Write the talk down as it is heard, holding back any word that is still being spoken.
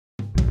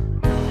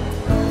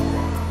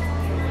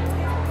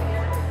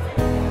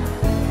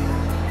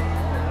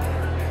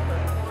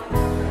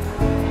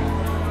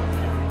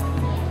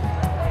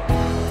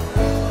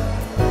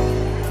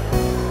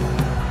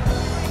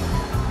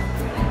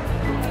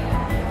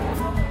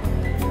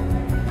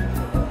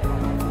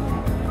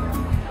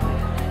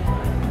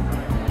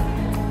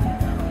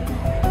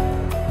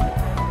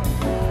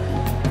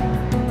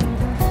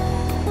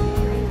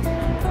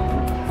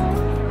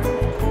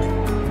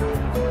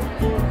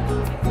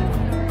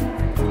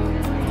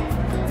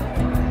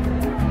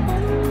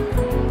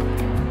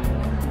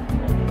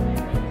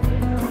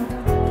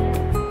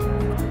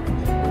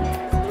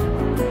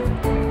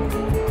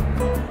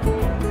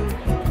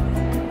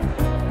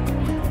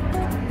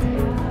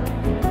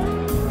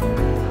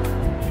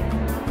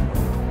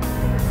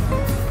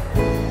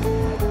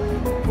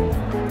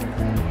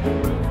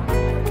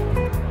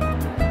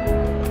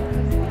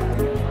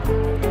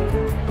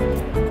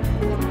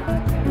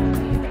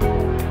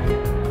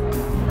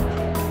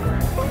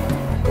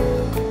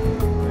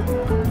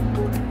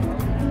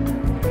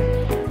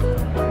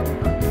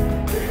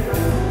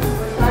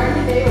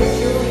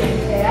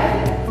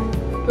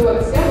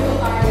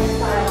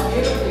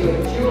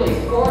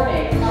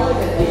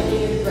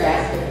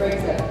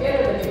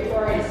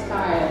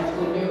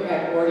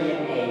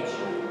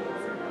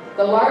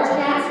The large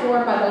hats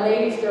worn by the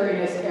ladies during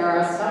this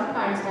era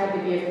sometimes had to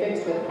be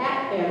affixed with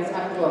hat pins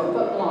up to a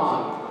foot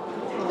long.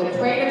 The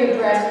train of the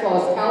dress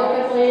flows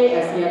elegantly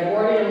as the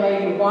Edwardian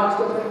lady walks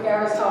with her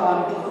parasol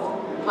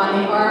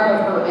on the arm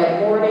of her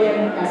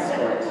Edwardian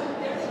escort.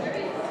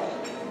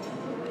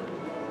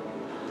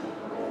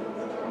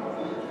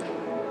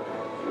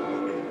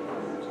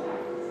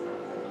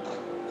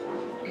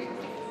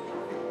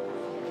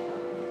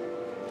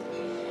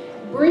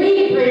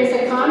 Bree brings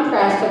a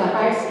contrast to the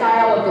high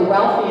style of the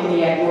wealthy in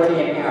the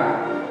Edwardian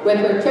era, with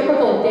her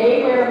typical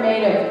daywear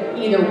made of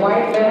either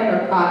white linen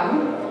or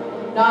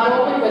cotton. Not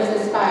only was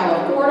this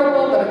style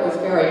affordable, but it was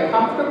very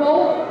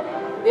comfortable.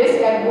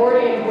 This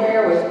Edwardian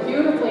wear was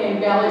beautifully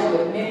embellished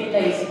with many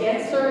lace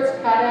inserts,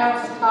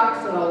 cutouts,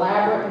 tucks, and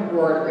elaborate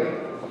embroidery.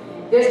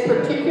 This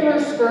particular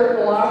skirt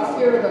belongs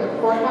here to the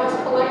Courthouse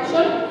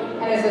collection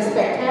and is a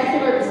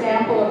spectacular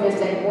example of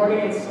this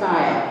Edwardian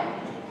style.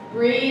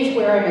 Bree's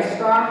wearing a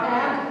straw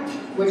hat,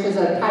 which is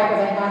a type of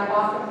a hat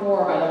often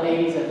worn by the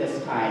ladies of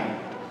this time.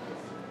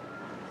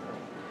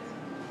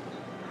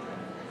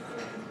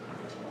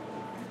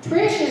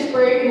 Trish is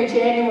braving the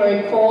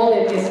January cold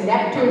in this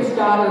Neptune's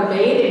daughter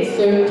bathing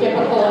suit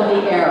typical of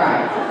the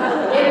era.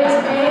 It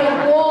is made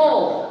of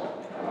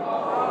wool.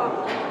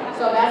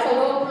 So that's a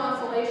little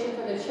consolation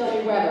for the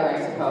chilly weather,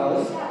 I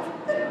suppose.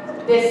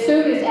 This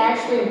suit is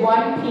actually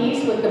one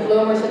piece with the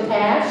bloomers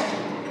attached.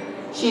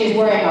 She is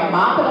wearing a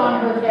moppet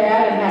on her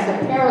head and has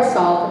a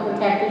parasol to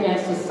protect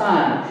against the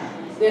sun.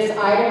 This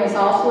item is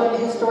also in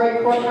the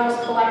Historic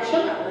Courthouse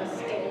collection.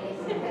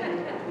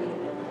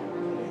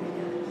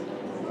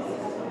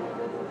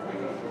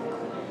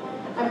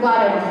 I'm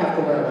glad I don't have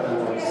to wear one of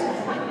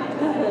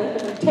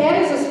those.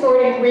 Ted is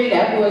escorting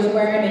Rita, who is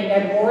wearing the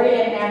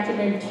Edwardian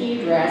afternoon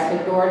tea dress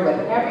adorned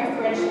with heavy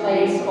French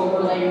lace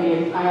overlaying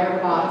the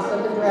entire bodice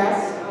of the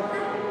dress.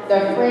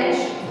 The French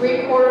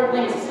three-quarter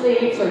length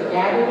sleeves are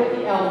gathered at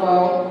the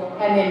elbow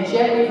and then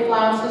gently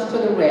flounces to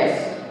the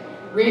wrist.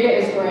 Rita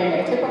is wearing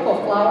a typical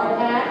flowered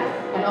hat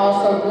and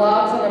also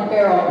gloves and a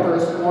barrel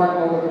purse worn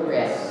over the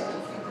wrist.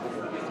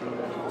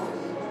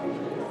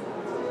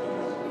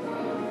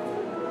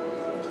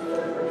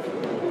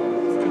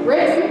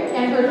 Britton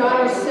and her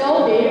daughter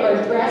Sylvie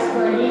are dressed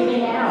for an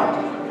evening out.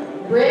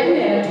 Britton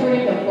in a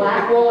tunic of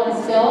black wool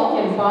and silk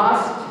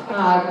embossed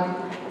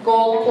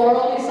gold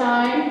floral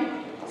design.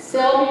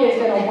 Sylvie is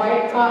in a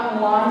white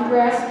cotton lawn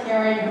dress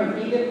carrying her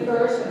beaded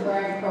purse and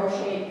wearing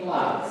crocheted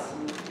gloves.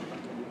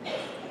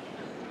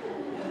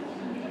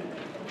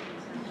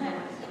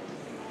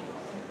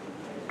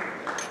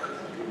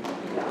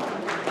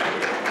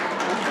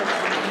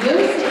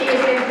 Lucy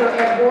is in her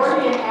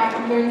Edwardian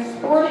afternoon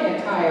sporting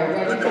attire,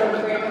 ready for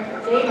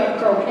a game of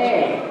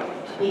croquet.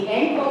 The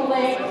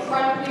ankle-length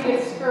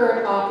front-pleated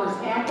skirt offers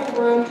ample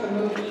room to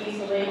move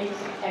easily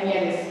and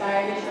yet is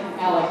stylish and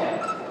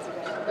elegant.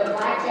 The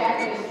black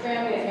jacket is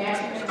trimmed in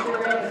matching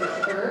material as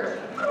a skirt.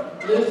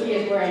 Lucy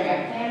is wearing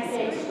a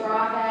pancake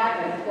straw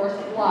hat and, of course,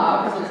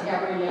 gloves, as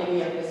every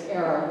lady of this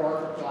era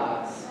wore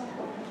gloves.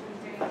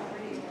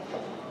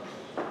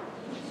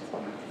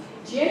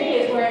 Ginny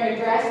is wearing a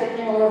dress that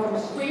came over from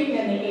Sweden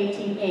in the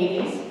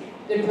 1880s.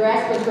 The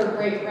dress was her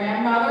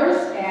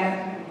great-grandmother's,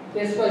 and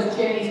this was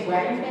Ginny's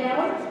wedding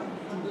gown.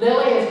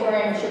 Lily is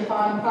wearing a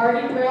chiffon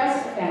party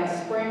dress and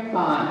a spring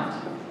bonnet.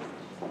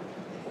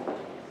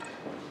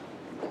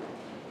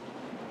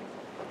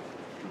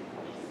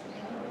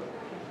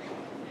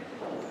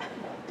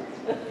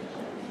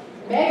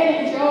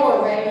 Megan and Joe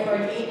are ready for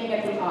an evening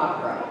at the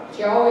opera.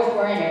 Joe is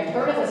wearing a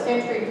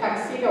turn-of-the-century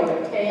tuxedo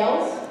with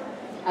tails,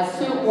 a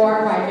suit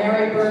worn by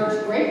Mary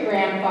Berg's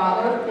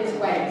great-grandfather, his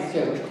wedding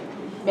suit.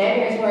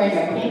 Megan is wearing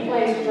a pink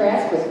lace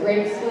dress with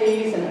great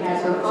sleeves and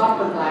has her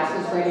opera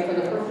glasses ready for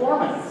the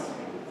performance.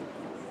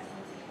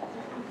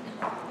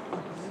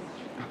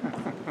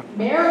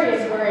 Mary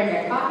is wearing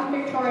a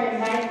cotton Victorian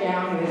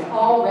nightgown and is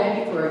all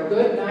ready for a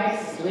good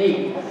night's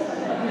sleep.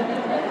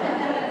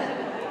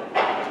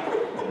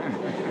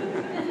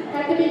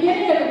 At the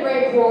beginning of the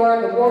Great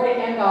War, the war to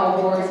end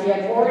all wars, the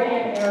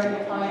Edwardian era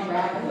declined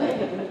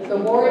rapidly. The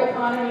war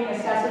economy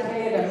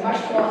necessitated a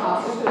much more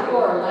austere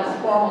or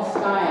less formal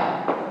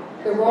style.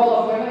 The role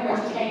of women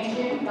was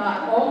changing,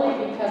 not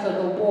only because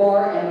of the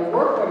war and the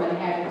work women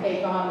had to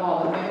take on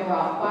while the men were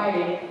off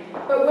fighting,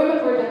 but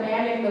women were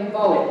demanding the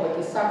vote with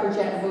the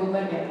suffragette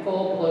movement in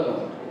full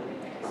bloom.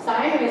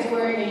 Simon is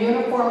wearing the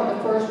uniform of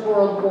the First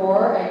World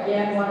War,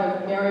 again one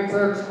of Mary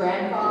Berg's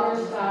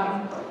grandfather's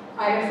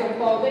items of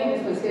clothing.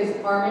 This was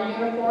his army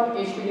uniform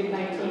issued in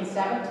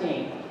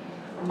 1917.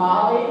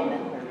 Molly,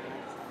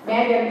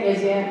 Megan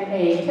is in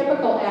a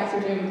typical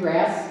afternoon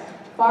dress,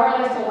 far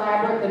less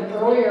elaborate than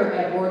earlier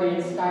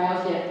Edwardian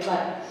styles, yet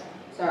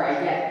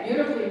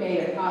beautifully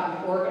made of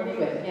cotton organdy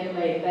with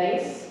inlaid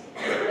lace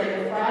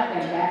in the front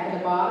and back of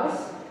the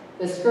bodice.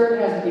 The skirt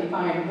has a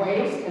defined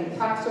waist and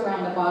tucks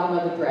around the bottom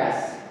of the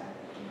dress.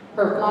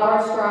 Her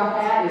flowered straw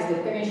hat is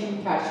the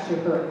finishing touch to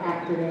her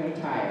afternoon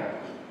attire.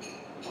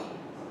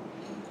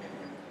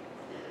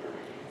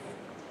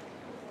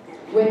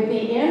 With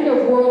the end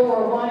of World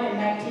War I in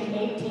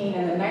 1918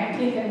 and the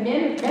 19th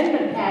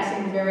Amendment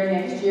passing the very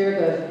next year,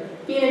 the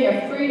feeling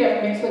of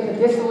freedom mixed with the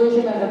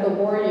disillusionment of the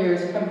war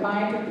years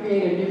combined to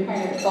create a new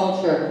kind of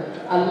culture,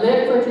 a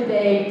live for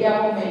today,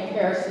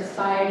 devil-may-care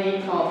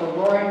society called the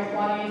Roaring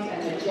Twenties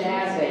and the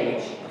Jazz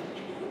Age.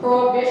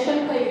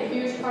 Prohibition played a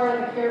huge part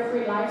of the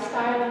carefree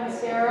lifestyle in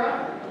this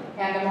era,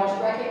 and the most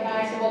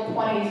recognizable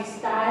 20s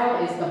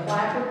style is the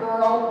flapper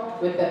girl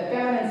with the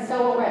feminine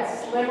silhouette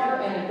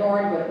slimmer and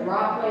adorned with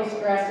drop lace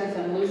dresses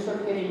and looser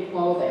fitting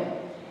clothing.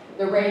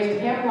 The raised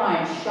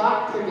hemline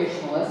shocked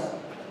traditionalists.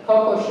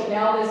 Coco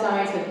Chanel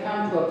designs have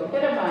come to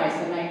epitomize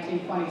the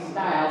 1920s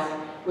styles,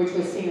 which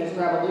was seen as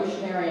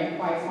revolutionary and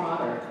quite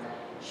modern.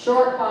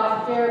 Short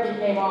bob hair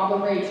became all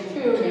the rage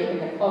too, making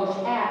the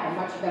cloche hat a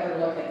much better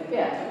look and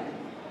fit.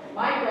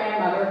 My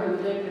grandmother,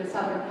 who lived in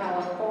Southern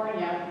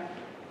California,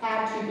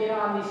 had to get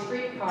on the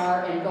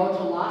streetcar and go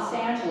to Los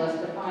Angeles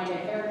to find a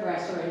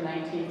hairdresser in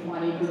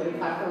 1920 who would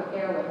cut her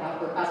hair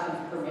without her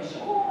husband's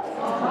permission.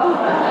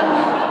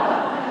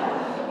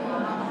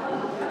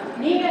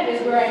 Nina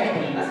is wearing a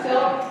pink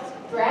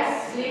silk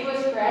dress,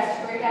 sleeveless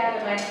dress, straight out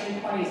of the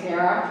 1920s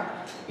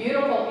era.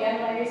 Beautiful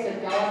inlays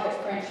and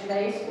delicate French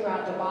lace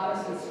throughout the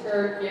bodice and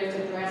skirt gives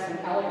the dress an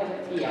elegant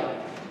appeal.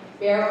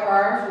 Bare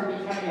arms were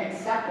becoming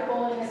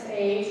acceptable in this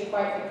age,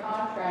 quite the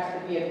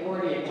contrast to the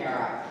Edwardian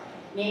era.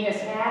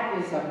 Nina's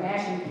hat is a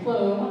matching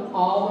plume,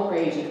 all the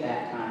rage at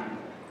that time.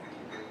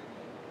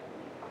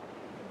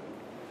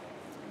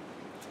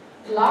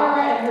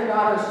 Laura and her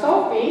daughter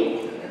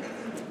Sophie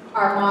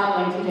are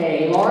modeling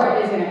today. Laura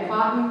is in a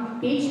cotton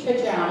beach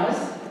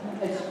pajamas.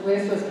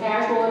 This was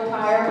casual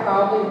attire,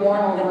 probably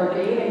worn over a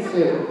bathing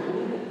suit.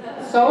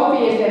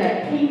 Sophie is in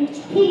a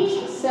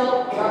peach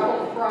silk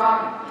ruffled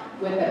frock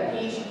with a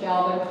peach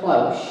velvet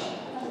cloche.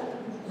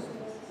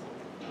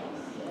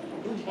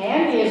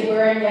 Andy is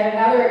wearing yet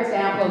another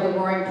example of the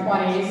Roaring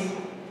Twenties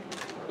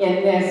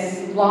in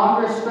this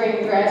longer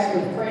straight dress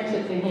with fringe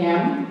at the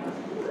hem.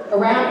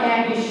 Around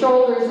Andy's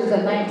shoulders is a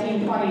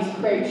 1920s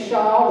crepe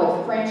shawl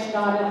with French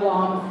knotted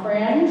long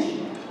fringe.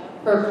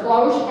 Her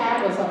cloche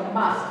hat was a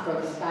must for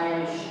the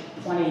stylish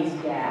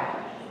 20s gal.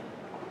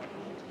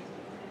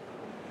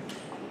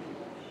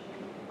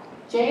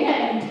 Jana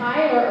and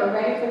Tyler are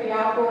ready for the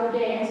outdoor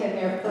games in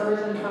their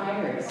furs and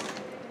fineries.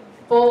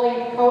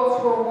 Full-length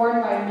coats were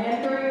worn by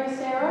men during this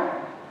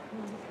era.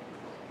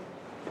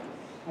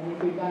 I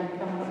think we've got it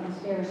coming up the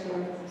stairs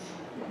here.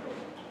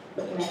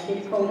 Putting that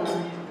big coat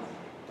on.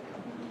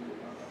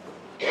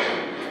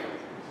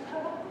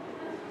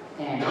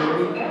 And here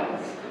we go.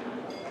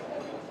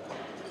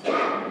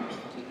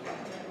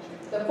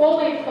 The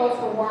full-length coats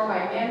were worn by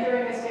men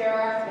during this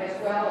era,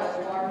 as well as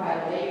worn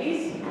by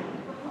ladies.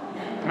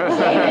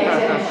 Jane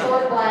is in a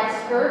short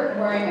black skirt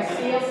wearing a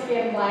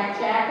sealskin black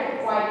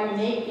jacket, quite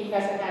unique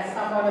because it has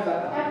somewhat of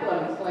a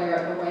peplum flare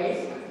at the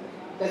waist.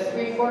 The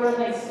 3/4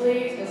 length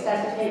sleeves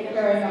necessitate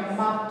carrying a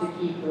muff to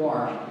keep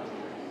warm.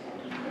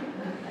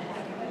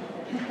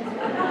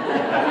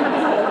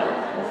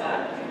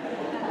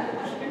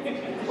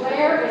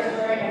 Claire is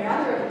wearing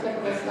another of the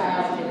typical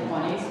styles of the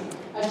 20s,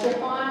 a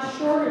chiffon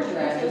shorter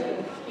dress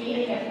with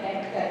beading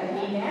at the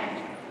V-neck.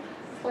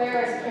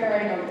 Claire is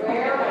carrying a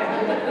rare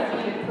and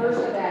beautifully beaded purse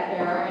of that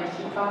era, and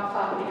she tops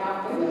off the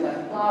outfit with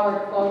a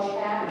flowered cloche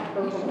hat and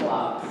purple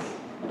gloves.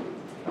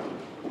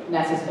 And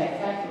that's a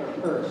spectacular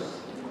purse.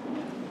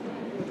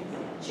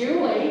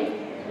 Julie,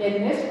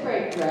 in this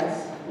crepe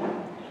dress,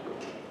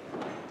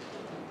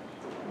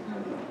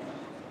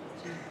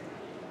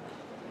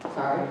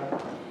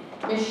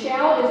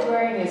 Michelle is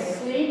wearing this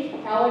sleek,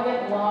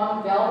 elegant,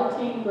 long,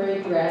 velveteen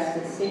gray dress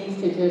that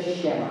seems to just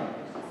shimmer.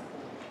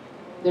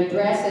 The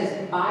dress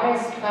is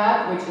bias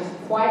cut, which is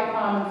quite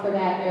common for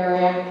that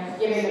area,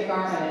 giving the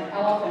garment an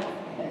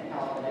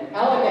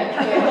elegant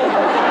fit.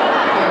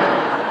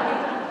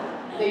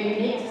 The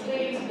unique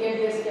sleeves give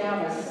this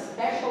gown a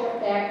special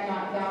effect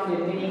not found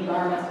in many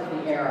garments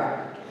of the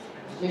era.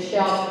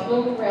 Michelle's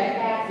plume red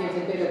hat gives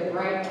a bit of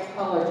bright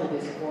color to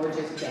this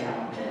gorgeous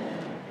gown.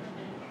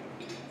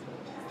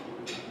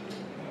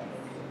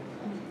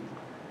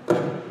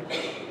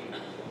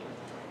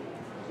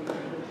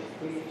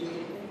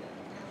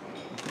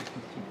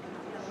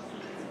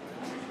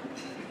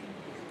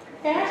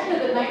 Fashion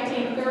of the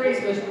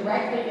 1930s was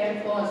directly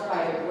influenced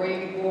by the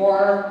Great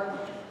War,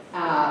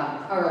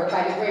 or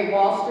by the Great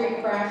Wall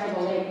Street crash of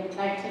the late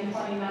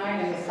 1929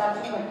 and the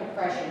subsequent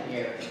Depression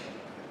years.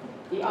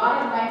 The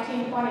autumn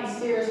 1920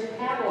 Sears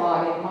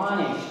catalog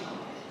admonished,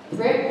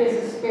 thrift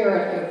is the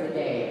spirit of the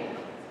day.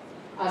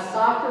 A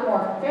softer,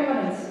 more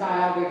feminine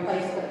style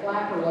replaced the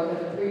flapper look of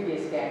the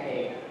previous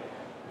decade.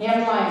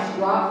 Hemlines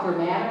dropped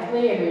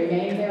dramatically and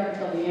remained there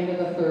until the end of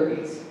the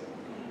 30s.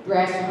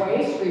 Dress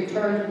waist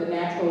returned to the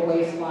natural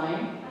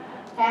waistline.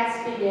 Hats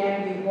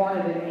began to be worn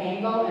at an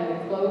angle, and the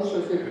close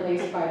was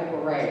replaced by the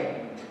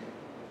beret.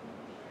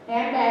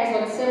 Handbags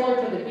looked similar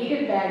to the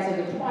beaded bags of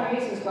the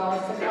 20s, as well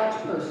as the clutch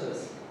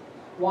purses.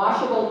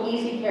 Washable,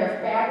 easy care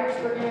fabrics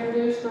were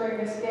introduced during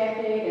this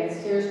decade, and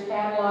Sears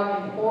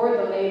catalog implored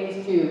the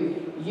ladies to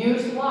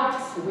Use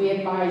Lux. We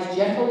advise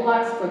gentle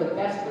Lux for the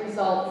best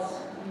results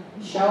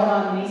shown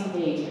on these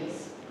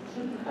pages.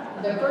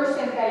 The first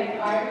synthetic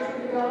fibers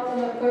were developed in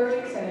the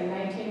 30s, and in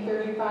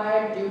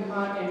 1935,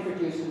 DuPont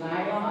introduced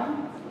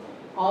nylon.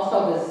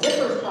 Also, the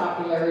zipper's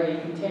popularity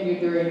continued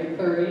during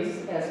the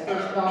 30s, as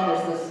first known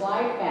as the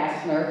slide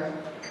fastener,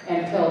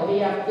 until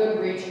B.F.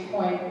 Goodrich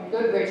coined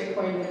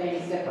the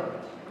name zipper.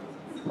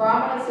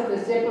 Prominence of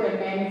the zipper in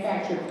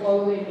manufactured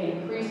clothing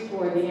increased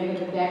toward the end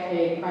of the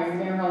decade,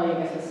 primarily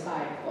as a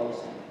side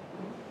closing.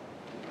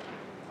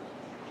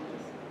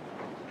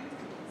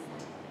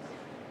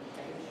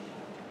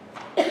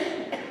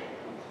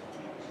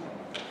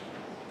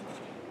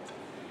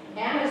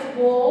 Anna's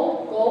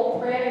wool,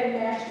 gold thread and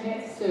mesh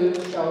knit suit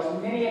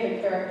shows many of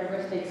the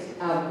characteristics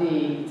of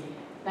the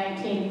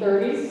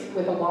 1930s,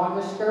 with a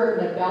longer skirt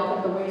and a belt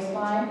at the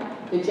waistline.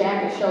 The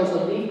jacket shows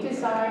a leaf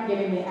design,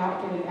 giving the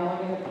outfit an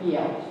elegant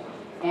appeal.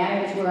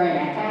 Anna is wearing a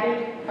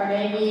Hattie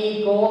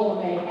Carnegie gold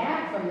lame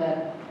hat from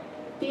the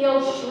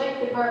Field Schlick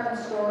department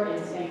store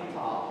in St.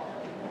 Paul.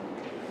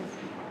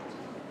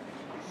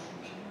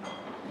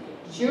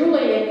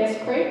 Julie, in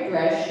this crepe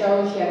dress,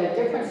 shows yet a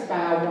different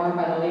style worn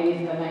by the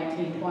ladies of the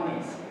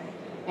 1920s.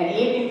 An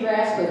evening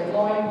dress with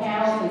flowing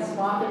panels and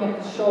swamping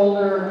at the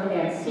shoulder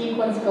and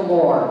sequins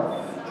galore.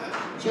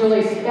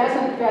 Julie's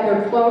pheasant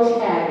feather cloche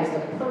hat is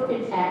the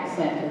perfect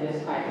accent to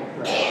this type of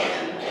dress.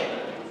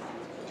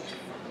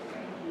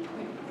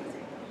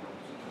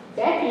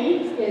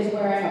 Becky is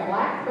wearing a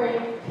black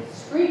crepe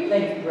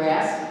street-length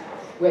dress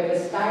with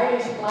a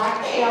stylish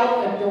black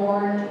felt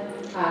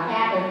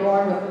hat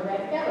adorned with a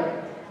red feather.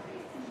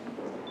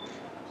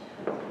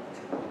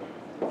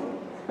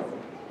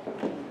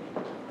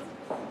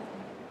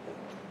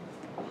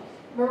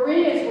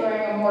 Marie is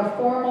wearing a more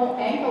formal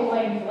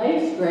ankle-length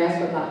lace dress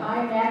with a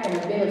high neck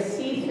and a bit of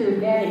see-through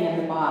netting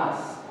in the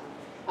bodice.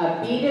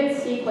 A beaded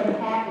sequin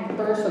hat and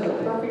purse are the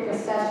perfect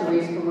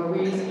accessories for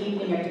Marie's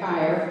evening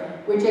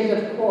attire, which is,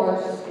 of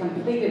course,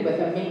 completed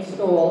with a mink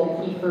stole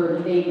to keep her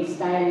lady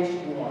stylish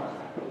warm.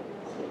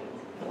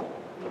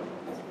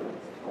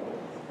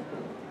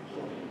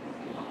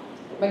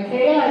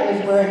 Michaela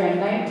is wearing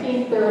a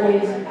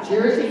 1930s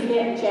jersey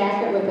knit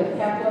jacket with a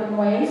peplum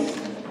waist.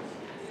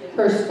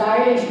 Her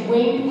stylish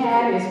wing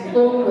hat is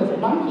plumed with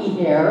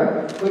monkey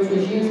hair, which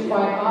was used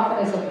quite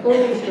often as a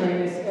plumage during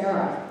this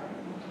era.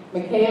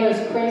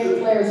 Michaela's crepe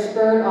flare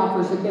skirt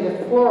offers a bit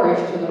of flourish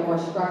to the more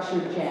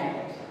structured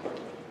jacket.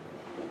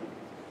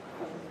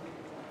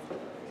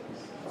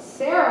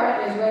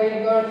 Sarah is ready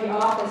to go to the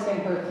office in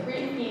her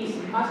three-piece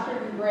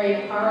mustard and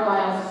gray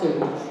Carlisle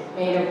suit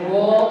made of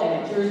wool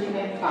and a jersey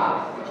knit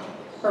top.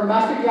 Her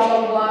mustard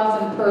yellow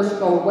gloves and purse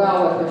go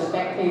well with her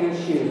spectator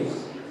shoes.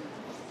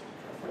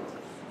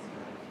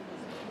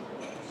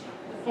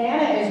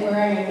 Hannah is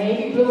wearing a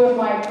navy blue and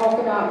white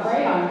polka dot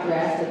rayon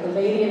dress that the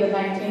lady of the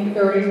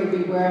 1930s would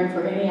be wearing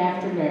for any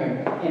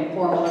afternoon in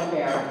formal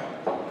affair.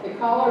 The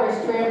collar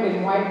is trimmed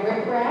in white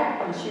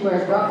rickrack, and she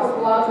wears ruffled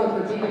gloves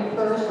with her beaded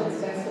purse and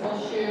sensible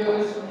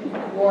shoes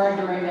worn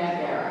during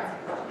that era.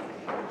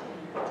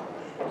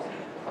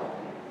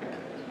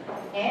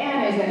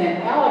 Anne is in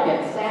an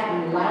elegant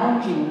satin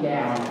lounging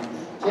gown,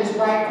 just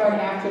right for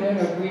an afternoon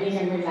of reading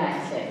and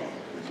relaxing.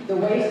 The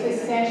waist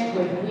is cinched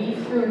with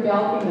weave-through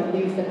belting that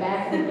leaves the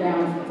back of the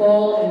gown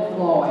full and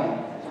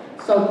flowing.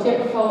 So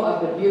typical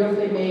of the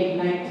beautifully made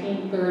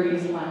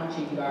 1930s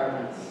lounging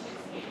garments.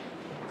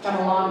 Come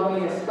a long way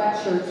to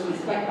sweatshirts and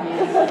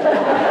sweatpants.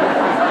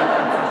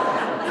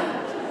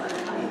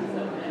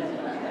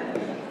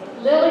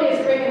 Lily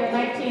is bringing the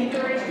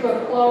 1930s to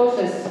a close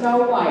as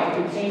Snow White,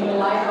 who came to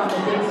life on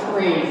the big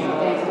screen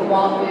thanks to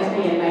Walt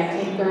Disney in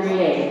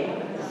 1938.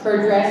 Her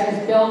dress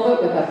is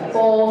velvet with a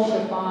full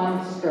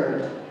chiffon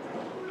skirt.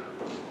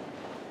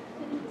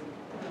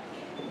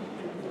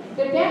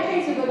 The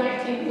decades of the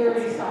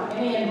 1930s saw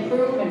many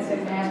improvements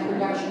in mass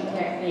production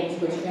techniques,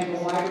 which meant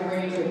a wider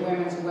range of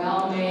women's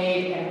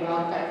well-made and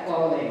well-cut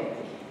clothing.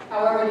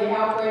 However, the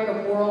outbreak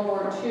of World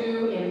War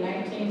II in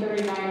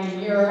 1939 in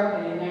Europe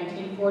and in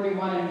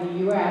 1941 in the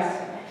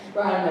U.S.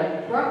 brought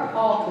an abrupt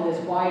halt to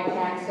this wide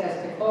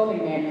access to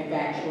clothing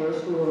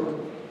manufacturers who were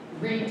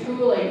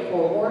retooling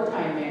for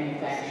wartime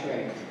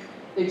manufacturing.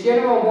 The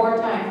general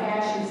wartime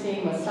fashion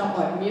scene was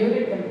somewhat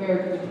muted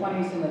compared to the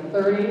 20s and the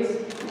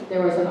 30s.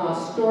 There was an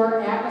austere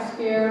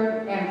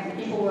atmosphere, and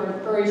people were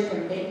encouraged to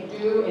make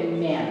do and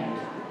mend.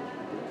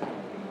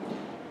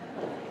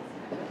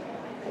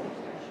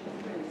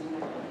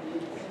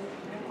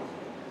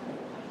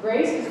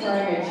 Grace is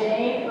wearing a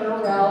Jane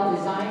Earl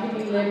designed to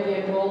be lived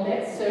in wool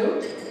knit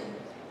suit.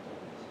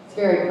 It's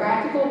very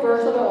practical,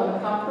 versatile,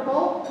 and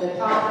comfortable. The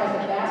top has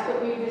a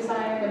basket weave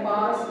design in the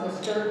bodice, and the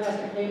skirt has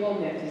a cable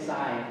knit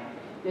design.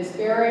 This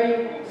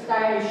very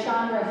stylish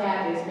Chandra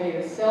hat is made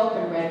of silk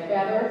and red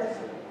feather.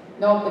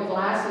 Note the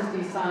glasses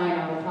design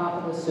on the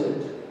top of the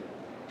suit.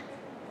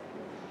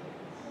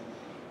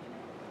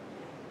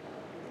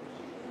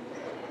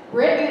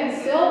 Brittany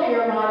and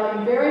Sylvia are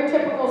modeling very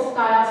typical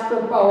styles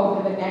for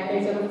both in the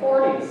decades of the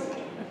 40s.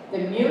 The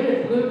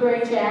muted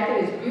blue-gray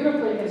jacket is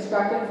beautifully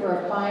constructed for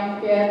a fine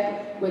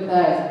fit, with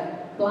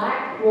a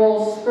black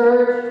wool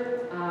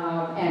skirt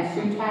and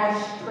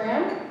soutane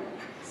trim.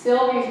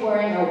 Sylvie's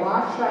wearing a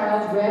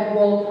Rothschild's red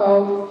wool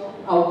coat,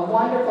 a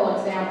wonderful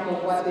example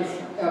of what the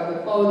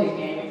clothing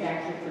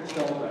manufactured for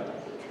children.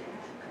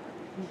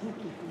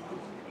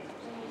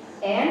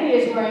 Andy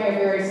is wearing a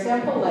very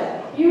simple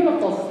but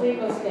beautiful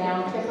sleeveless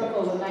gown,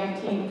 typical of the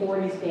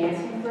 1940s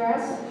dancing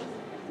dress.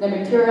 The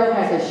material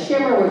has a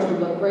shimmer which would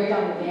look great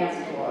on the dance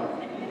floor.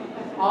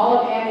 All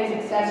of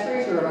Andy's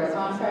accessories are of a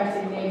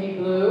contrasting navy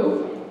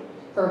blue.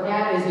 Her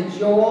hat is a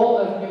Joel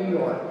of New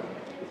York.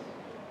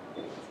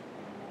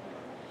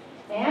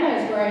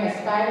 Anna is wearing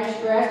a stylish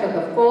dress with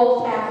a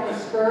full taffeta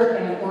skirt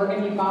and an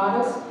organdy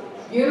bodice,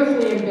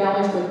 beautifully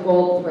embellished with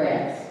gold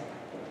threads.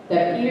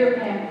 The Peter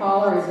Pan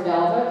collar is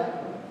velvet.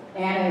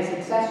 Anna is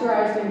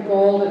accessorized in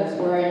gold and is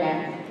wearing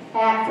a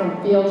hat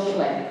from Field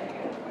Schlick.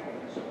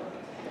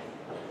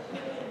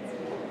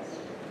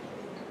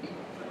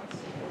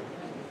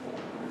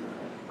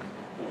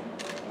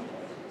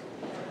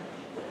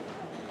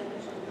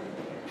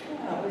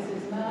 Oh, this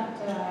is not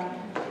Tyler.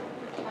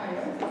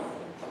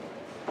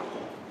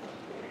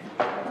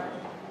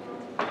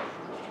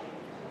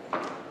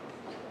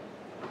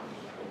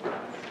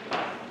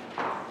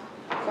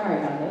 Sorry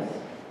about this.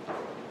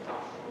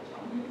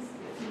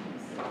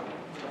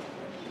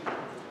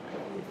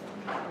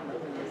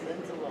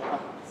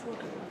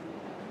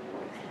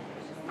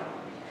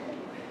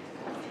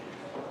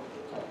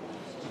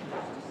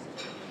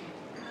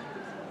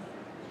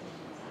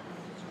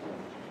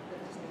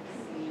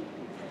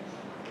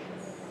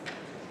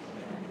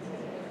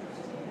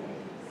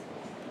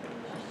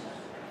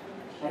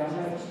 I don't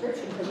have a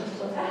description for this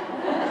one.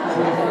 I'm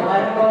going to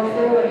let it go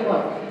through and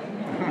look.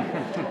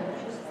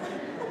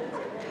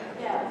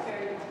 Yeah, it's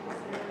very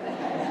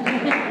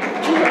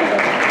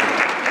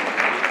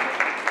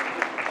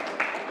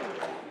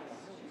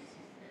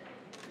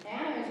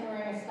Anna is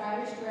wearing a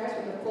stylish dress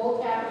with a full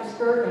taffeta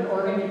skirt and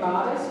organdy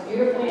bodice,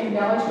 beautifully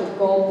embellished with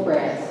gold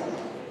threads.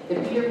 The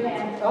Peter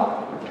Pan,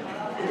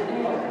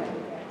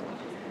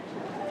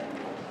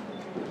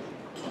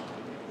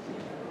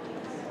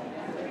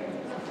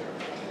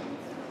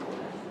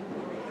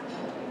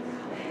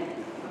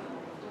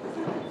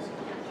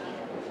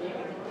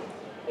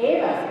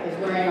 Ava is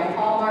wearing a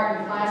Paul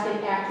Martin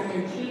classic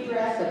afternoon tea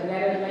dress of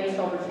netted lace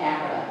over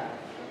taffeta.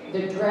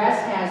 The dress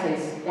has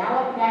a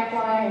scallop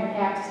neckline and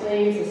cap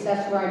sleeves,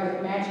 accessorized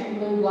with matching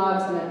blue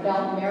gloves and a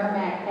felt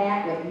Merrimack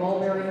hat with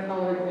mulberry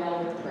colored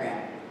velvet trim.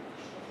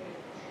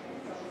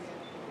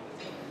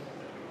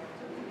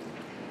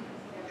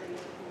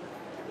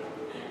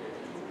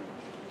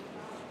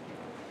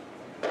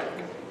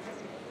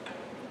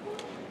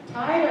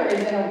 Tyler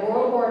is in a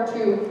World War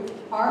II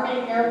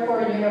Army Air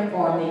Corps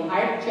uniform. The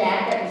Ike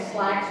jacket and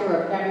slacks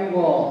are of heavy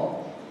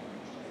wool.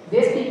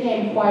 This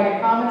became quite a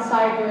common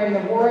sight during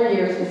the war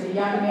years as the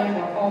young men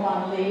were home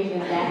on leave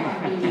and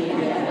back on duty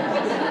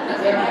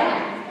again. They're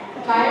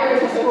back. Tyler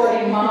is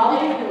escorting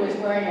Molly, who is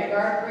wearing a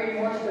dark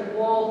green worsted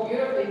wool,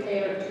 beautifully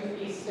tailored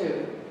two-piece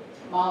suit.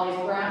 Molly's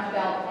brown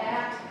felt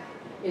hat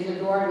is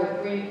adorned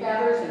with green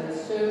feathers, and the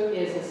suit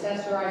is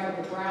accessorized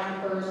with a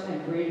brown purse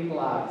and green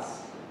gloves.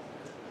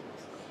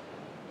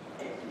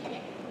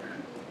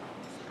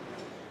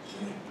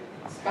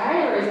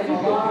 Skylar is in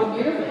a long,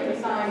 beautifully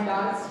designed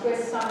dotted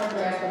Swiss summer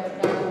dress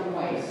with a double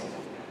waist.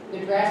 The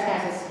dress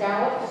has a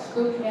scalloped,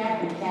 scoop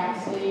neck and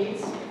cap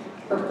sleeves.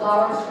 Her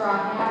flowered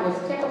straw hat was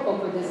typical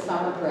for this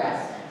summer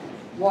dress,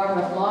 worn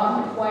with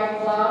long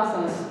white gloves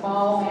and a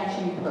small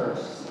matching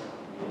purse.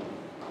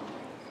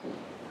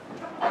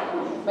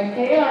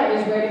 Michaela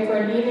is ready for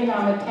an evening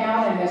on the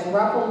town and has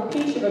ruffled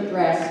peach of a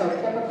dress, so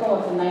typical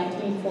of the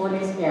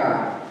 1940s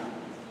era.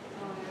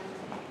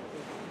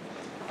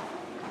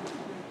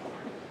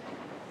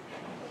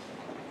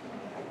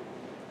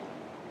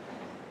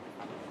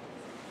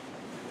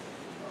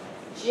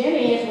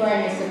 Ginny is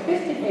wearing a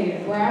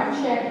sophisticated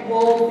brown checked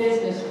wool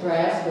business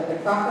dress with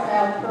a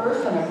crocodile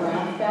purse and a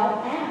brown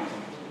felt hat.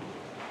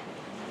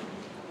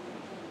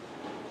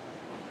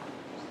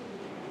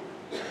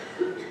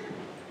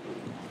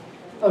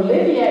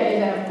 Olivia is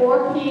in a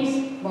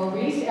four-piece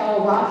Maurice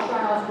L.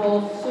 Rothschild's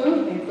wool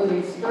suit,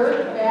 including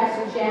skirt,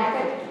 vest,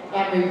 jacket,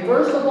 and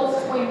reversible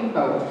swing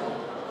coat.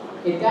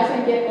 It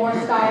doesn't get more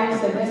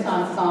stylish than this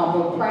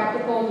ensemble,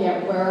 practical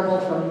yet wearable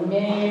for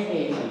many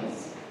occasions.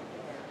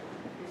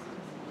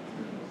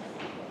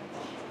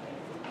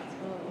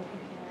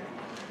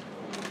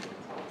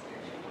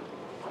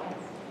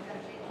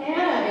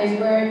 Hannah is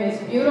wearing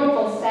this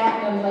beautiful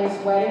satin and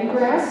lace wedding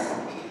dress.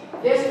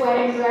 This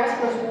wedding dress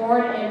was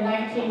worn in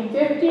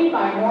 1950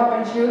 by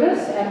Norma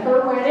Judas at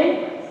her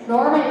wedding.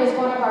 Norma is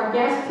one of our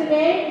guests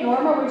today.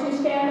 Norma, would you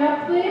stand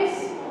up,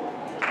 please?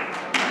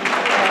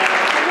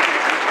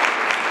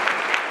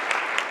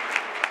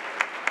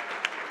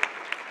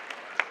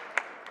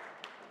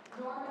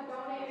 Norma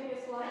donated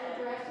this lovely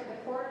dress to the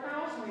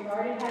courthouse. We've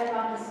already had it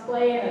on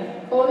display in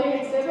a clothing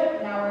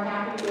exhibit. Now we're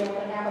happy to be able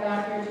to have it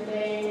out here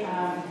today,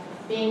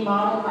 being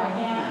modeled by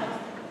Hannah.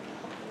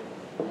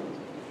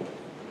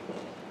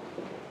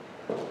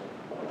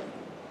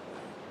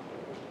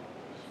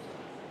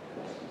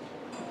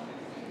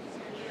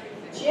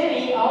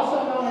 Stacy,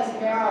 also known as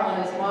Marilyn,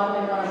 is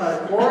modeling one of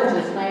our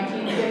gorgeous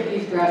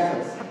 1950s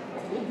dresses.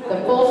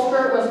 The full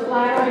skirt was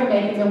flattering,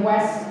 making the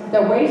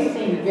waist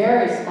seem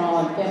very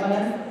small and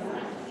feminine.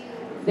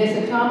 This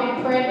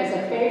atomic print is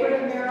a favorite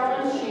of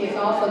Marilyn's. She is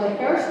also the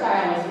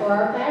hairstylist for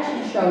our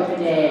fashion show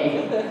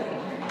today.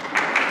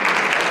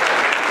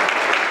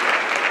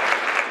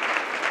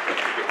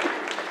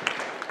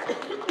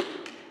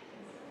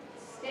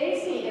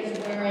 Stacy is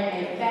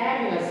wearing a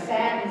fabulous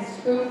satin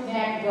scoop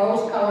neck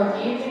rose-colored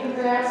evening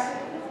dress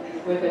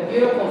with a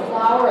beautiful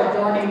flower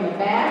adorning the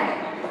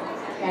back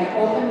and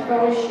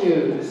open-toe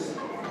shoes.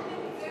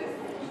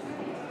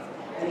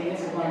 I think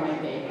this is one of my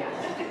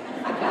favorites.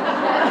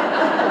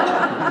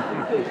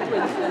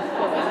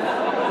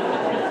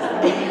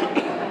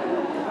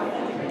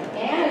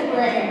 Anne is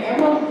wearing an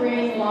emerald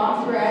green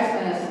long dress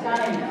and a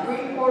stunning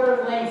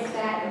 3/4 length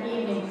satin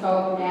evening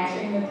coat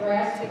matching the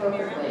dress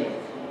perfectly.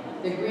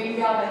 The green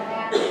velvet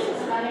hat is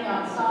a stunning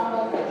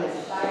ensemble for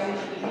this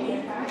stylish evening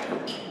attire.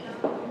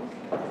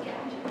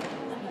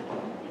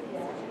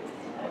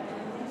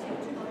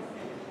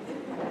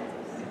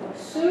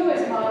 Sue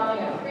is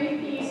modeling a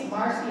 3-piece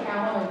Marcy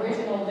Allen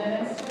original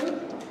linen suit.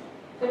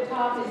 The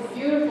top is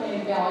beautifully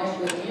embellished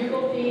with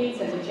bugle beads,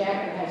 and the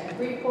jacket has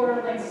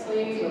 3/4 length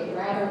sleeves with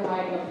rather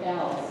wide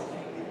lapels.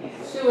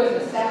 Sue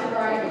is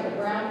accessorized with a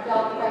brown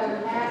felt feather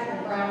hat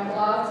and brown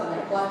gloves and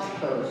a clutch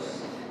purse.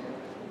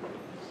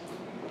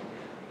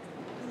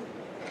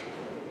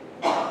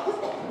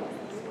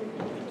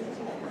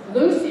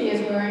 Lucy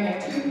is wearing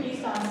a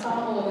 2-piece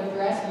ensemble of a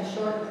dress and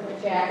short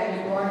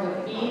jacket adorned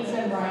with beads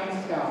and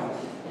rhinestones.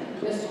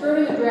 The skirt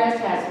of the dress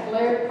has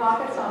flared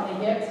pockets on the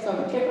hips, so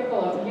typical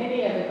of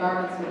many of the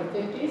garments of the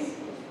 50s.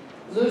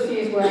 Lucy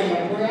is wearing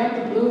a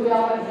brimmed blue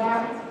velvet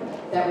hat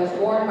that was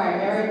worn by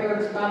Mary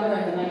Berg's mother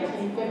in the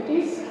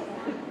 1950s.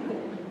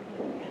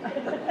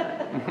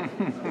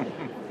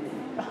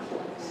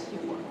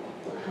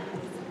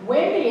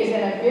 Wendy is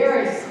in a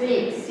very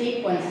sleek,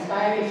 sequin,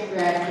 stylish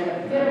dress that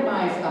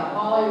epitomized the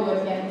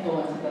Hollywood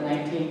influence of the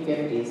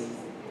 1950s.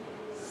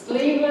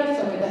 Sleeveless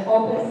and with an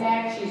open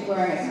neck, she's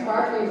wearing a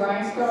sparkly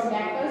rhinestone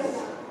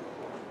necklace,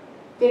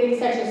 fitting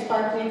such a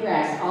sparkly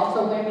dress.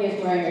 Also, Wendy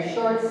is wearing a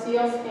short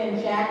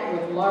sealskin jacket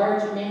with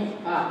large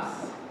mink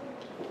cuffs.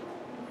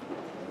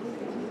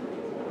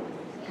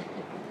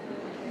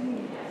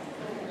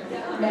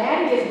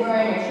 Maddie is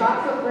wearing a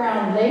chocolate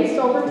brown lace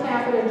over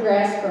taffeta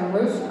dress from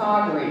Ruth's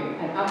Toggery,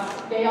 an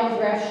upscale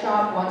dress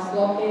shop once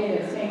located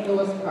in St.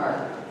 Louis Park.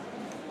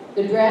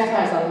 The dress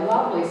has a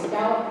lovely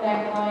scallop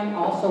neckline,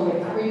 also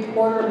with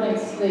 3/4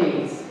 length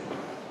sleeves.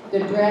 The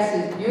dress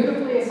is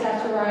beautifully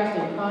accessorized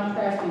in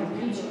contrasting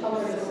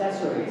peach-colored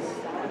accessories.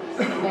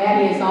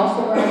 Maddie is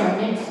also wearing a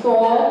mink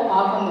stole,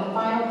 often the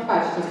final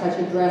touch to such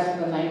a dress of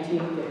the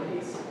 1950s.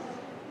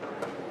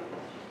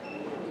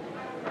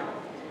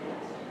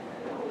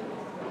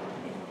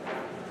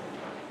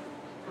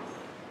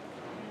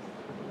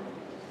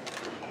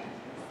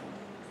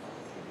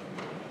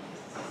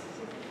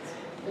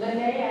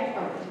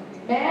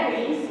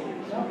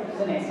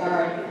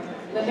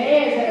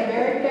 Linnea is in a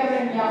very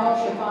feminine yellow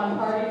chiffon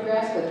party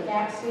dress with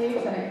cap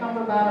sleeves and a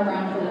cummerbund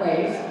around her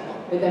waist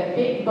with a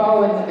big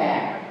bow in the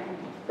back.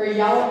 Her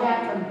yellow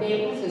hat from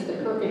Dayton's is the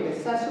perfect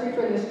accessory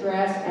for this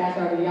dress, as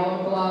are the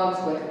yellow gloves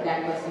with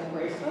necklace and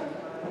bracelet.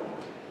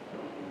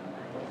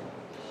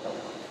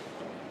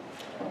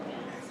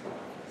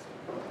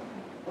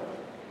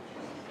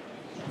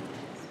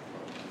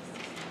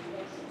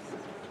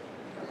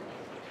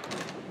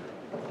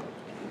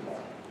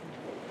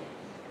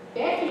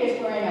 Becky is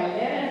wearing a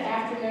linen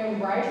afternoon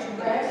bright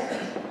dress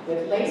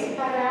with lace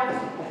cutouts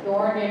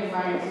adorned in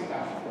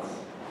rhinestones.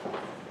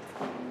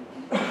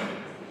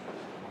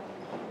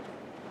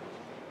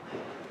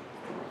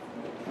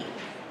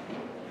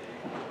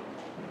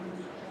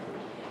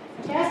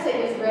 Tessa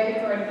is ready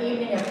for an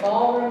evening of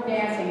ballroom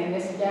dancing in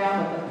this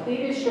gown with a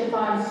pleated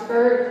chiffon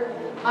skirt,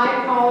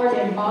 high-collared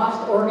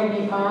embossed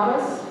organdy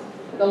bodice.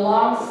 The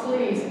long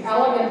sleeves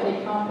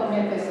elegantly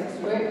complement this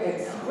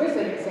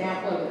exquisite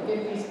example of the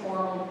 50s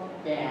formal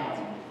gown.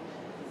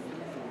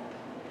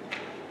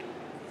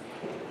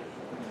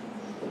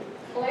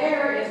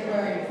 Claire is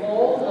wearing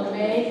gold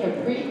lame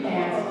capri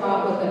pants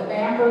topped with a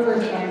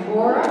Bamberger's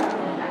Angora,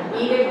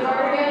 beaded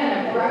cardigan,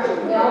 and a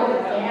brushed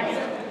velvet pants.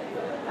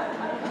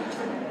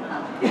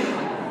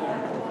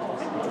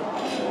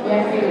 You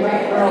have to be the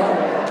right girl for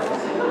that.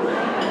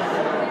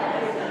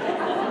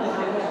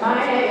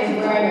 Maya is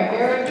wearing a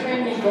very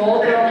trendy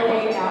gold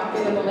brocade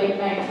outfit of the late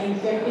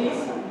 1950s.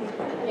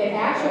 It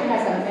actually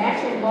has a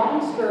matching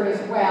long skirt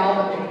as well,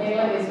 but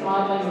Michaela is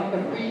modeling the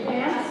capri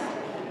pants.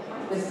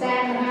 The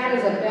satin hat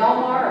is a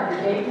Belmar of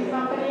the Dayton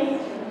Company.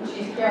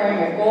 She's carrying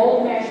a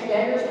gold mesh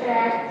beggar's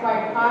bag,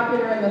 quite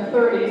popular in the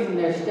 30s, and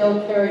they're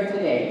still carried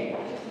today.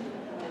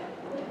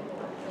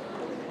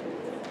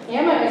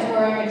 Emma is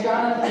wearing a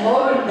Jonathan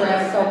Logan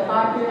dress so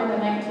popular in the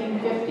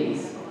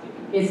 1950s.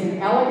 It's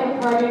an elegant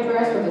party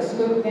dress with a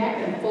scoop neck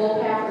and full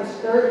taffeta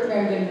skirt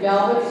trimmed in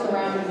velvet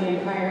surrounding the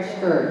entire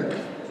skirt.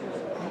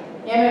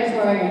 Emma is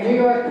wearing a New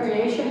York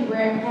Creation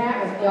brim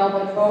hat with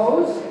velvet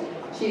bows.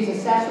 She's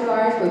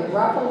accessorized with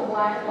ruffled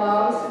black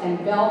gloves and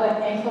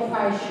velvet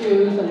ankle-high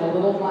shoes and a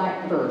little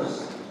black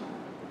purse.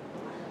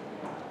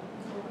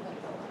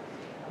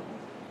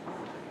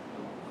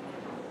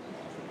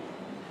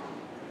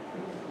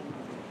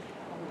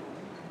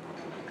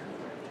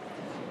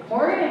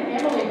 Morgan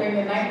and Emily bring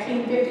the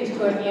 1950s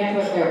to an end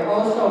with their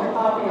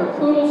oh-so-popular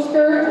poodle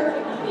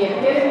skirt, the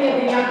epitome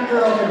of the young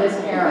girls of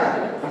this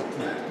era.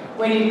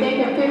 When you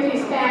think of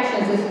 50s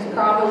fashions, this is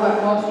probably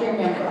what most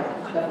remember,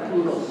 the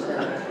poodle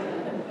skirt.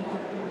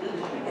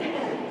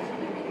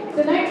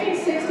 The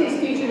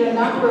 1960s featured a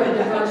number of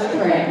diverse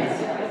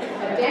trends.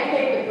 A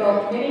decade that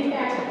broke many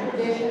fashion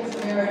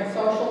traditions, mirroring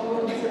social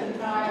movements at the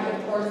time, and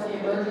of course the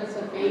emergence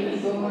of baby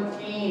boomer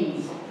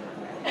teens.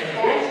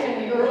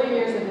 Fashion in the early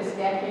years of this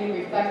decade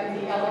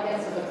reflected the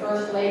elegance of the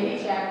First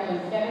Lady,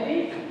 Jacqueline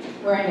Kennedy,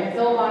 wearing the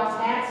pillbox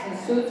hats and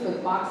suits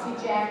with boxy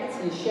jackets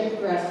and shift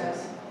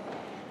dresses.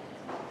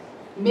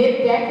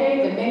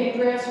 Mid-decade, the mini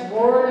dress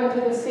roared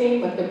onto the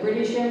scene with the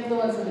British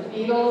influence of the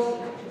Beatles,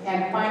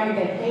 and finally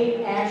the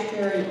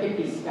Haight-Ashbury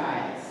hippie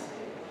styles.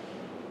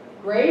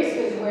 Grace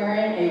is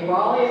wearing a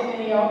Raleigh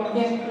of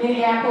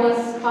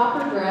Minneapolis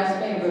copper dress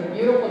made of a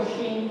beautiful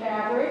sheen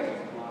fabric.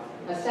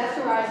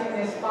 Accessorizing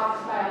this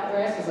fox-style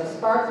dress is a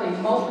sparkly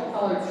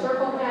multicolored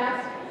circle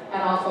hat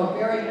and also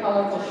very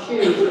colorful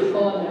shoes to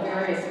pull in the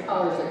various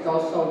colors that go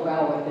so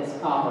well with this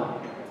copper.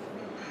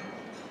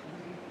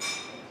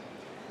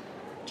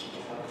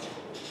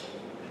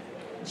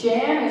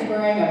 Jan is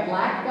wearing a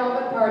black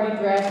velvet party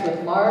dress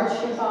with large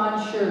chiffon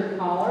shirt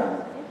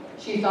collar.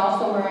 She's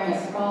also wearing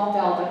a small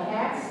velvet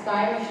hat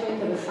stylishly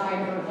to the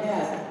side of her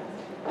head.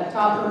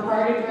 Atop her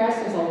party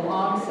dress is a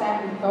long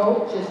satin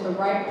coat, just the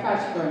right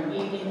touch for an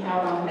evening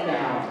out on the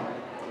gown.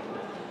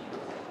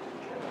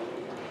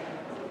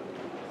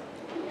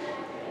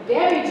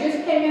 Debbie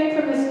just came in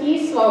from the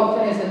ski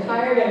slopes and is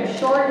attired in a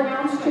short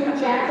houndstooth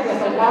jacket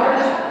with a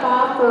large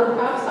cloth fur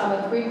cuffs on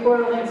the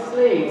 3/4 length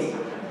sleeves.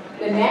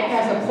 The neck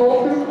has a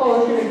pull-through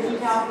closure to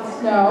keep out the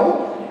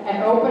snow and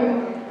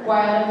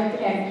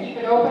keep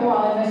it open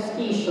while in the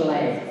ski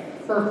chalet.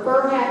 Her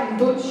fur hat and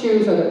boot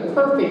shoes are the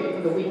perfect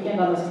for the weekend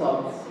on the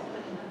slopes.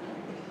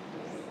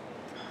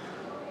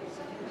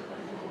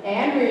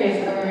 Andrea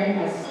is wearing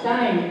a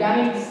stunning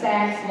Gunning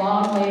Sachs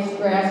long lace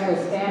dress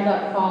with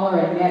stand-up collar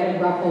and netted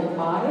ruffled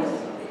bodice.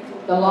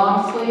 The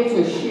long sleeves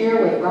are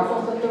sheer with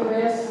ruffles at the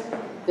wrists.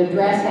 The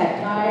dress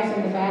had ties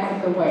in the back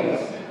of the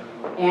waist.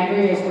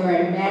 Andrea is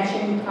wearing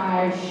matching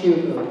tie shoe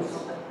boots.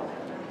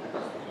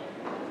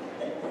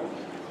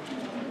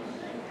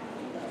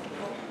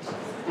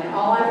 And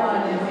all I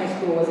wanted in high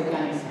school was a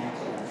Gunning Sachs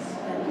dress,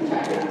 which I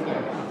didn't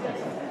get.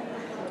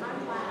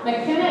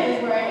 McKenna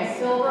is wearing a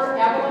silver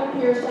Evelyn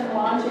Pearson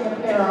launching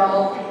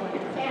apparel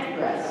pant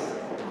dress.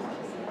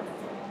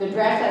 The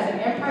dress has an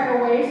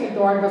empire waist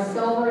adorned with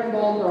silver and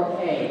gold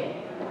brocade.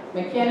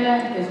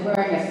 McKenna is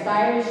wearing a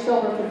stylish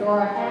silver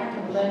fedora hat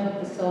to blend with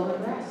the silver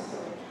dress.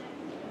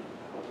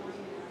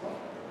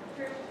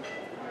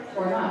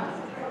 Or not.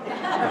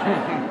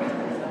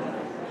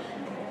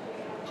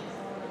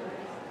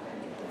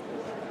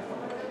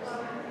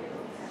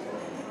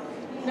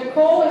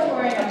 Nicole is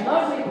wearing a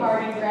lovely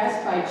party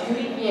dress by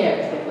Judy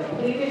Gibbs with a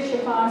pleated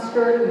chiffon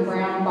skirt and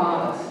brown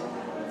bodice.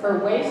 Her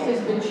waist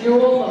is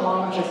bejeweled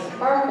along with a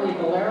sparkly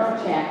bolero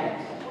jacket.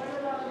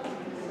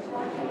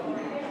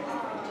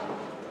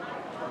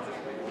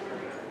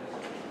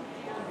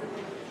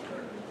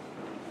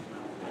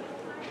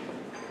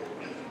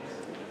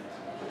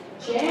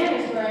 Jan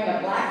is wearing a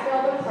black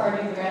velvet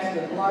party dress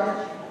with large,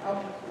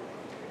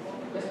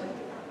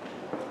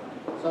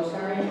 so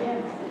sorry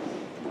again.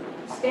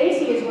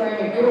 Stacy is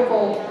wearing a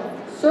beautiful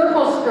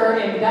circle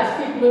skirt in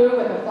dusty blue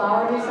with a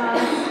flower design,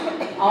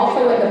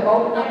 also with a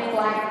boat neck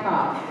black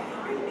top.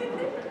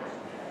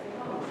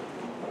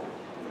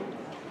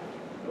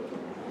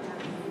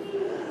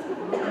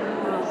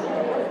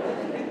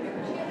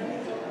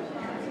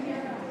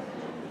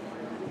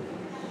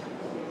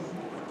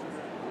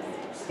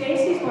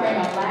 Stacy's wearing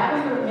a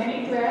lavender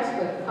mini dress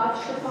with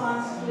puff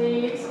chiffon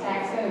sleeves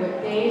accented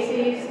with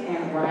daisies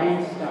and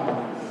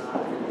rhinestones.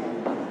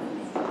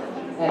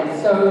 That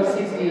is so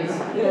 60s.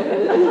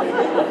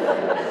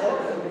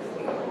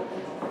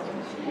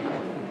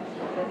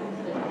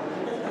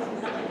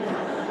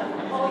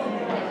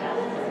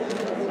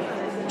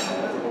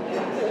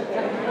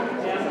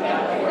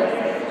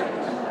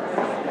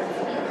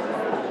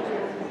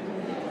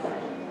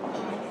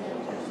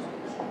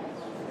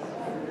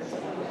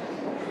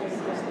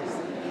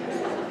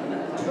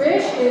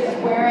 Trish is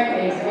wearing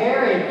a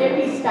very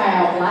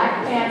hippie-style black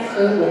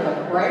pantsuit with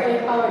a brightly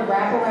colored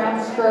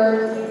wraparound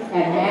skirt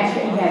and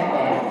matching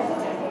headband.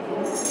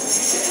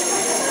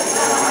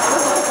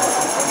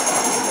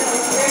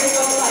 Trish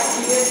looks like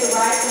she just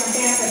arrived from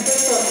San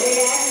Francisco to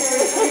Edwardian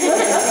with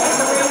a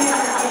tambourine in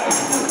her hand.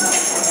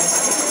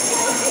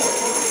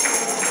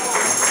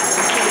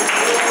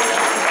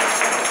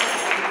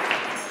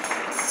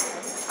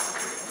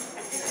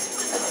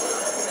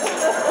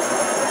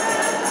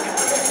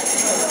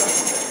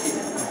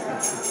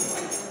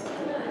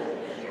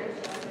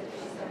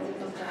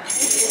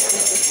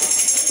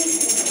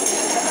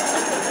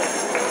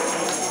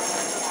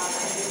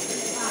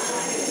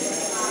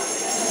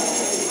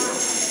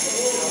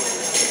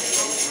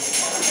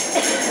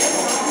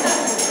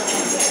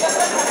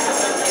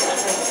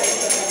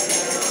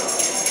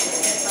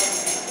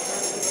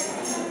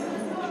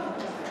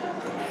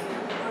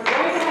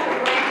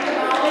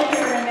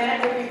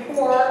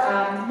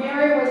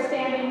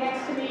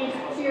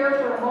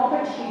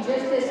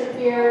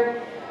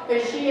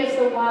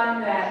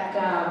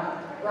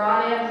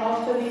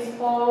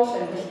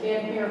 has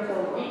been here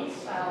for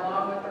weeks,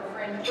 along with her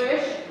friend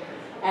Trish,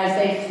 as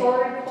they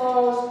sorted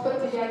clothes,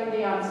 put together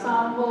the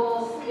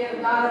ensembles,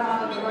 got them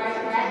onto the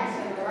right racks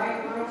and the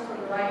right rooms for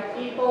the right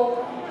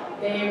people.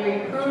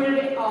 They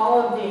recruited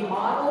all of the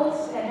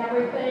models and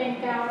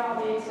everything, found all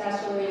the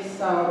accessories.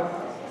 So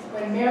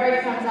when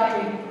Mary comes up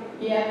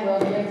again, we'll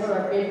give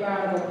her a big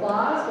round of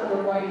applause, but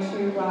we're going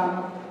to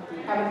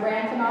have a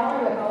grand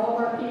finale with all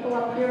of our people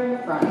up here in the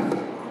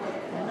front.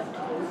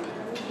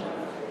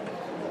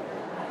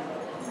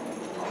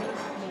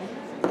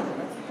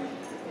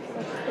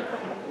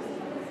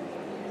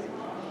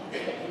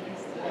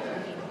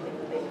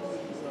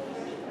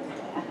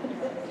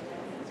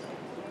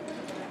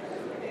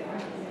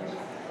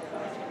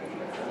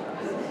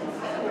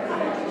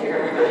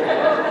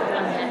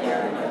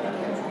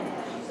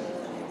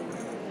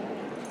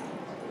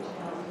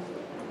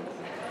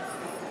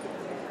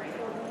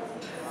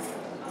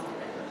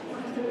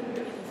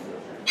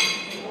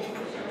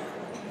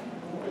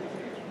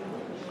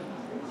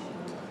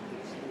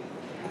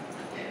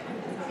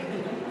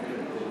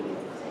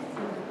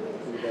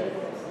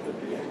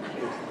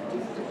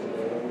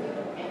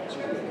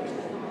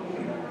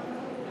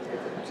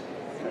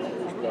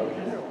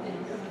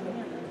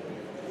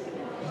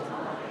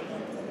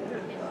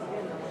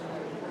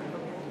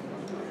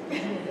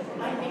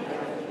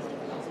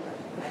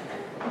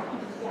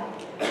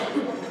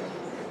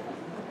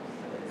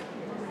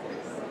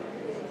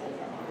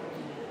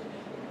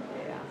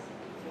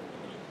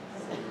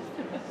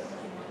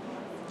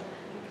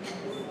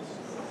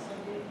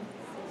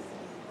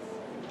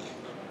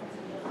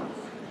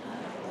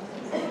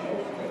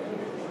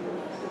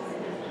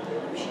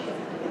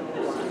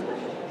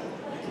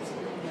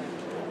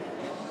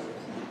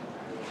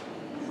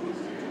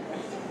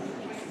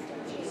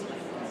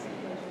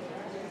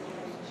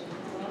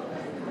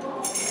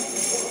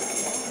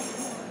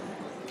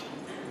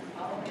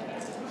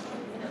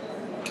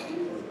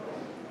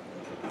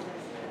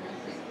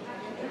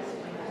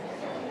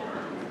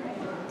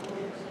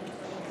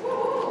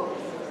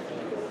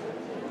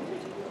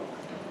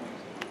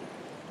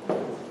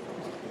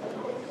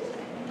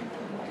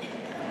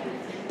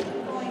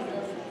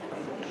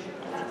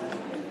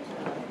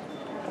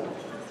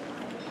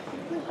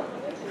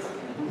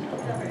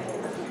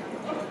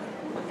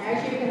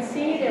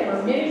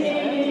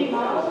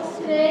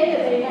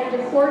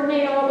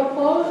 Coordinate all the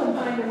clothes and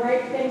find the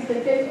right things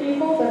that fit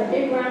people, but a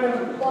big round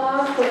of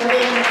applause for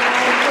everyone in the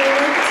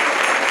volunteers.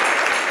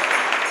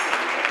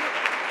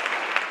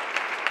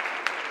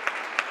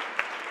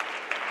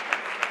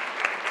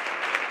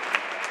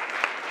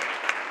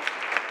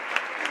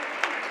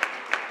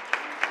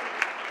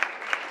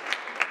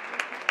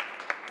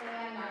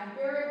 And I'm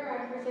very proud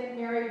to present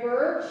Mary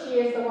Berg. She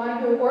is the one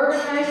who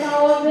organized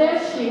all of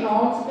this. She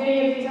owns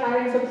many of these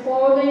items of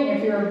clothing.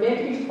 If you're a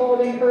vintage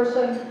clothing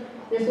person,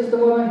 this is the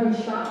woman who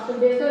shops and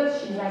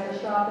visits. She has a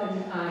shop in,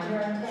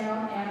 here in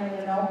town and in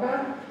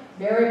Anoka.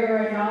 Very,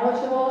 very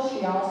knowledgeable.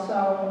 She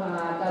also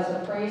does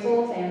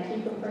appraisals,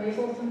 antique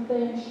appraisals and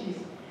things. She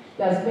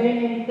does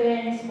many, many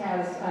things,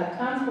 has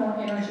tons more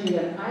energy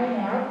than I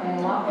have and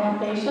a lot more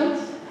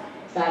patience.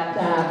 But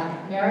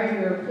Mary,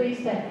 we're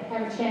pleased to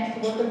have a chance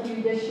to work with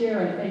you this year,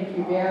 and thank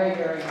you very,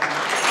 very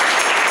much.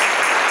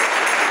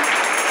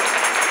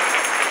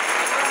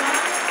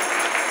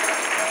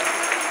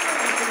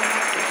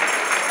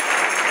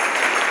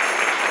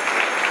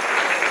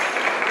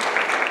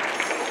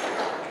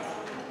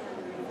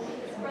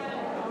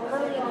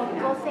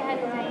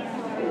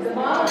 The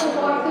models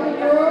will walk through the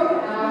room.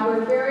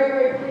 We're very,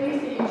 very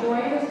pleased that you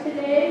joined us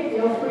today.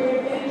 Feel free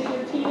to finish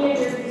your tea and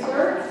your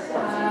desserts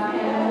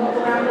and look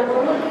around the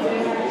room if you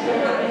have a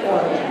chance for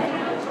you.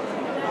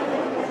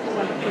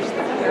 Push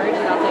the carriage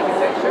and I'll take a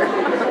picture.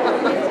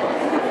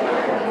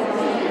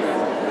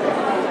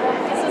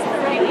 This is the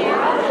right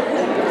arrow.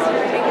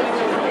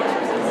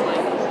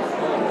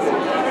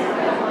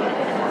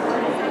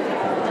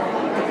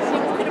 You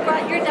could have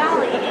brought your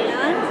dolly,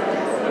 Anne.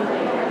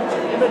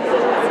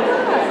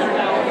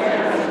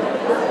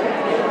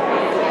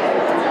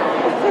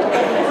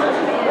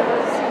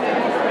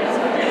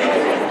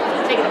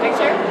 Taking a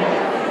picture?